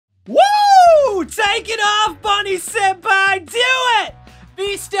Take it off, Bunny-senpai! Do it!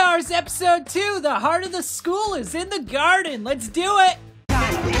 Beastars Episode 2, the heart of the school is in the garden. Let's do it!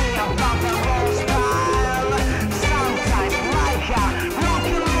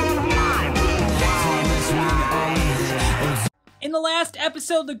 In the last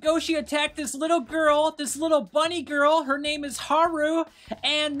episode, Legoshi attacked this little girl, this little bunny girl. Her name is Haru,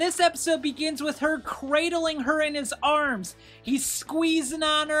 and this episode begins with her cradling her in his arms. He's squeezing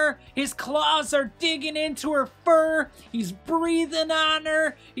on her, his claws are digging into her fur, he's breathing on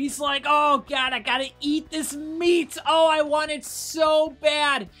her. He's like, oh god, I gotta eat this meat. Oh, I want it so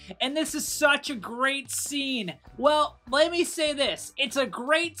bad. And this is such a great scene. Well, let me say this. It's a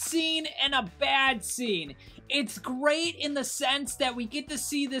great scene and a bad scene. It's great in the sense that we get to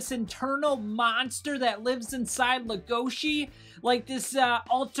see this internal monster that lives inside Legoshi, like this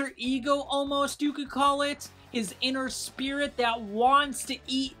alter ego almost, you could call it, his inner spirit that wants to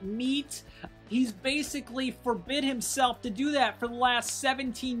eat meat. He's basically forbid himself to do that for the last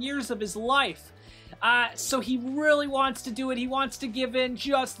 17 years of his life. So he really wants to do it. He wants to give in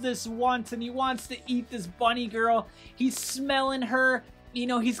just this once, and he wants to eat this bunny girl. He's smelling her. You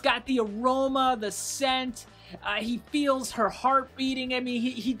know, he's got the aroma, the scent. He feels her heart beating. I mean,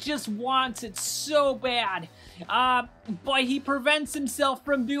 he just wants it so bad. But he prevents himself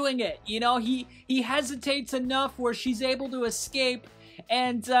from doing it. You know, he hesitates enough where she's able to escape.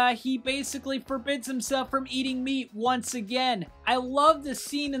 And he basically forbids himself from eating meat once again. I love this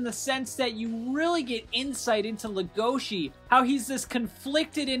scene in the sense that you really get insight into Legoshi. How he's this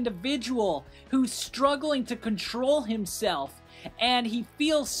conflicted individual who's struggling to control himself. And he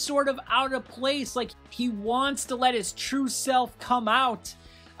feels sort of out of place, like he wants to let his true self come out,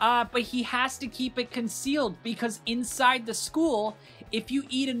 but he has to keep it concealed because inside the school, if you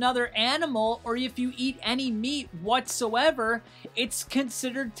eat another animal or if you eat any meat whatsoever, it's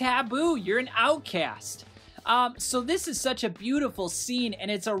considered taboo. You're an outcast. So this is such a beautiful scene, and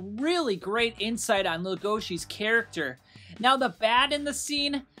it's a really great insight on Legoshi's character. Now, the bad in the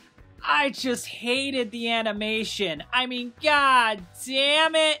scene, I just hated the animation. I mean, god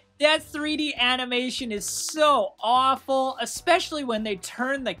damn it. That 3D animation is so awful, especially when they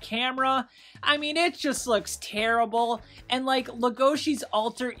turn the camera. I mean, it just looks terrible. And like Legoshi's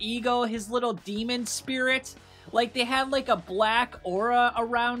alter ego, his little demon spirit, like they had like a black aura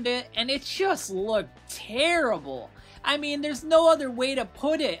around it, and it just looked terrible. I mean, there's no other way to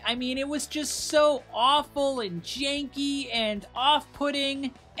put it. I mean, it was just so awful and janky and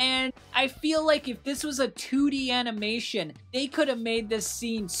off-putting. And I feel like if this was a 2D animation, they could have made this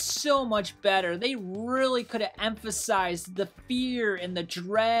scene so much better. They really could have emphasized the fear and the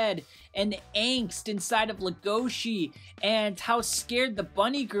dread and the angst inside of Legoshi and how scared the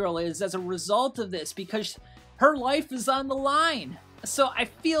bunny girl is as a result of this because her life is on the line. So I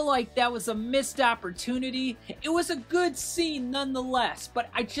feel like that was a missed opportunity. It was a good scene nonetheless,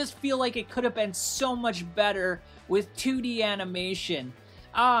 but I just feel like it could have been so much better with 2D animation.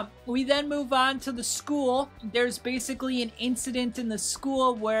 We then move on to the school. There's basically an incident in the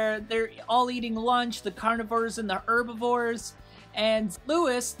school where they're all eating lunch, the carnivores and the herbivores, and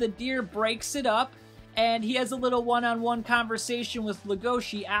Lewis, the deer, breaks it up, and he has a little one-on-one conversation with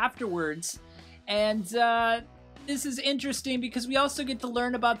Legoshi afterwards. And this is interesting because we also get to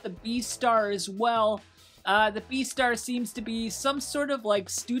learn about the Beastar as well. The Beastar seems to be some sort of like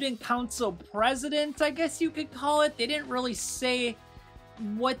student council president, I guess you could call it. They didn't really say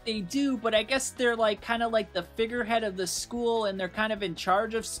what they do, but I guess they're like kind of like the figurehead of the school and they're kind of in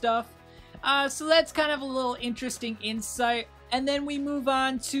charge of stuff. So that's kind of a little interesting insight. And then we move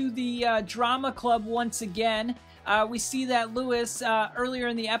on to the drama club once again. We see that Lewis, earlier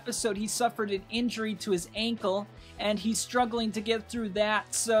in the episode, he suffered an injury to his ankle, and he's struggling to get through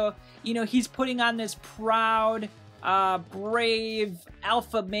that. So, you know, he's putting on this proud, brave,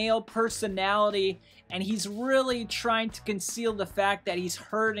 alpha male personality, and he's really trying to conceal the fact that he's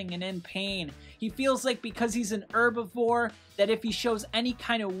hurting and in pain. He feels like because he's an herbivore, that if he shows any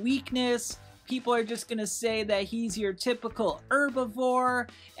kind of weakness, people are just gonna say that he's your typical herbivore,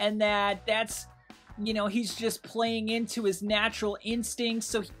 and that's, you know, he's just playing into his natural instincts.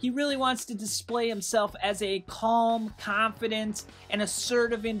 So he really wants to display himself as a calm, confident, and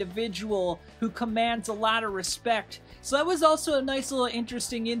assertive individual who commands a lot of respect. So that was also a nice little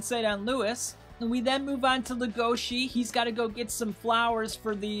interesting insight on Lewis. And we then move on to Legoshi. He's got to go get some flowers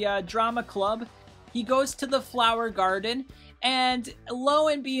for the drama club. He goes to the flower garden, and lo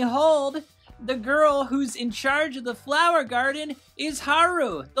and behold, the girl who's in charge of the flower garden is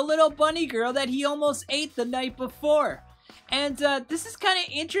Haru, the little bunny girl that he almost ate the night before. And this is kind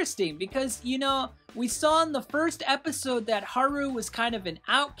of interesting because, you know, we saw in the first episode that Haru was kind of an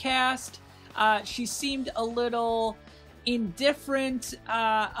outcast. She seemed a little indifferent,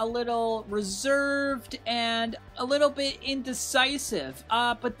 a little reserved, and a little bit indecisive.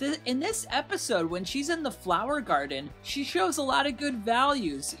 But in this episode, when she's in the flower garden, she shows a lot of good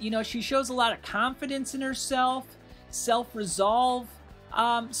values. You know, she shows a lot of confidence in herself, self-resolve.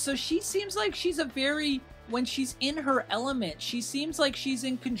 So she seems like she's when she's in her element, she seems like she's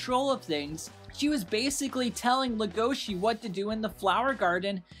in control of things. She was basically telling Legoshi what to do in the flower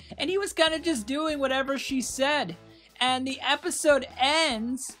garden, and he was kind of just doing whatever she said. And the episode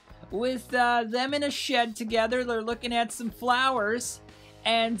ends with them in a shed together. They're looking at some flowers,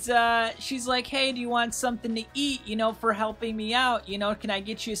 and she's like, hey, do you want something to eat, you know, for helping me out? You know, can I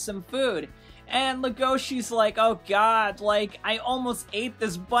get you some food? And Legoshi's like, oh god, like, I almost ate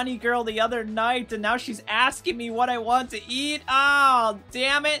this bunny girl the other night, and now she's asking me what I want to eat? Oh,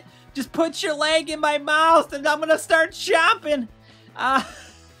 damn it. Just put your leg in my mouth, and I'm gonna start chomping.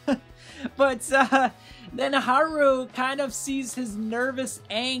 But then Haru kind of sees his nervous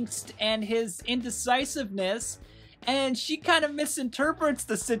angst and his indecisiveness, and she kind of misinterprets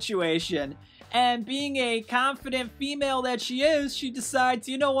the situation. And being a confident female that she is, she decides,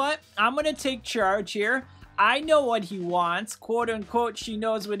 you know what? I'm going to take charge here. I know what he wants. Quote unquote, she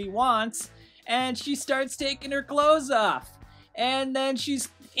knows what he wants. And she starts taking her clothes off. And then she's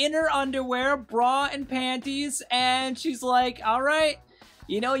in her underwear, bra and panties. And she's like, all right,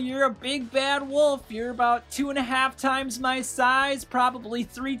 you know, you're a big bad wolf. You're about 2.5 times my size, probably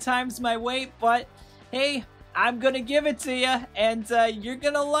 3 times my weight. But hey, I'm gonna give it to you, and you're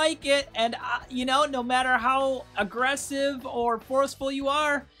gonna like it, and you know, no matter how aggressive or forceful you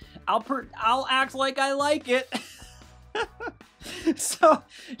are, I'll act like I like it. So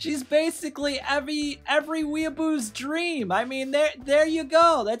she's basically every weeaboo's dream. I mean, there you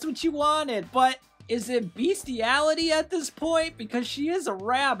go. That's what you wanted. But is it bestiality at this point? Because she is a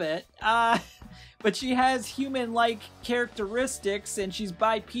rabbit, but she has human-like characteristics, and she's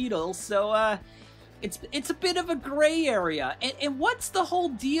bipedal, so it's a bit of a gray area. And what's the whole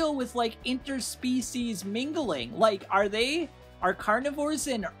deal with, like, interspecies mingling? Like, are carnivores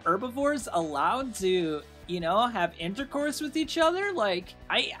and herbivores allowed to, you know, have intercourse with each other? Like,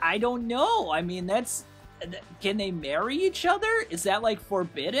 I don't know. I mean, can they marry each other? Is that, like,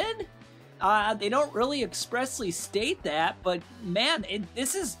 forbidden? They don't really expressly state that, but man,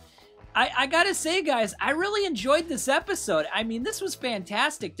 this is... I gotta say, guys, I really enjoyed this episode. I mean, this was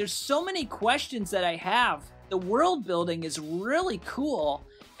fantastic. There's so many questions that I have. The world building is really cool,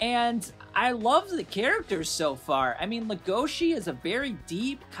 and I love the characters so far. I mean, Legoshi is a very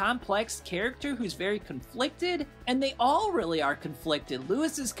deep, complex character who's very conflicted, and they all really are conflicted.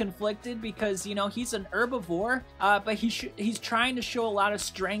 Lewis is conflicted because, you know, he's an herbivore, but he's trying to show a lot of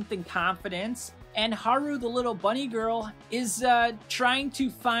strength and confidence. And Haru, the little bunny girl, is trying to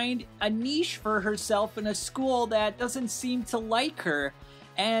find a niche for herself in a school that doesn't seem to like her.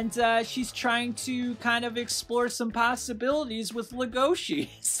 And she's trying to kind of explore some possibilities with Legoshi.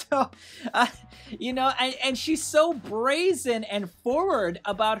 So, you know, and she's so brazen and forward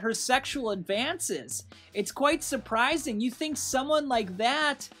about her sexual advances. It's quite surprising. You think someone like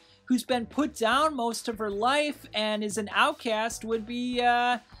that, who's been put down most of her life and is an outcast, would be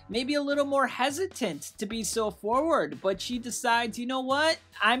maybe a little more hesitant to be so forward, but she decides, you know what?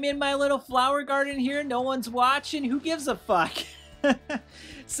 I'm in my little flower garden here, no one's watching, who gives a fuck?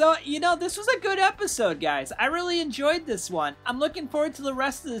 So, you know, this was a good episode, guys. I really enjoyed this one. I'm looking forward to the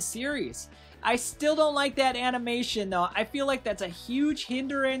rest of the series. I still don't like that animation, though. I feel like that's a huge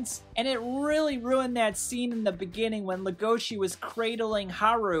hindrance, and it really ruined that scene in the beginning when Legoshi was cradling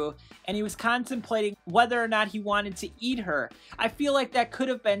Haru, and he was contemplating whether or not he wanted to eat her. I feel like that could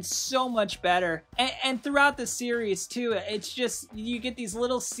have been so much better. And throughout the series, too, it's just, you get these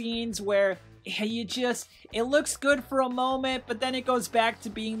little scenes where it looks good for a moment, but then it goes back to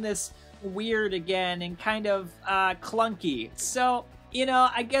being this weird again and kind of clunky. So, you know,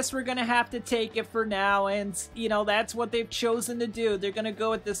 I guess we're gonna have to take it for now, and, you know, that's what they've chosen to do. They're gonna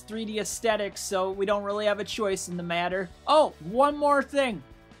go with this 3D aesthetic, so we don't really have a choice in the matter. Oh, one more thing.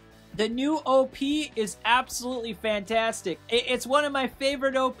 The new OP is absolutely fantastic. It's one of my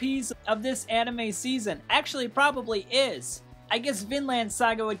favorite OPs of this anime season. Actually, it probably is. I guess Vinland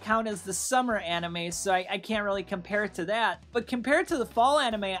Saga would count as the summer anime, so I can't really compare it to that. But compared to the fall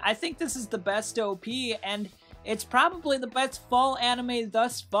anime, I think this is the best OP, and it's probably the best fall anime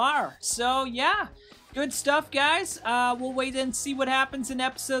thus far. So yeah, good stuff, guys. We'll wait and see what happens in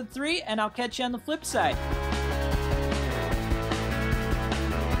episode 3, and I'll catch you on the flip side.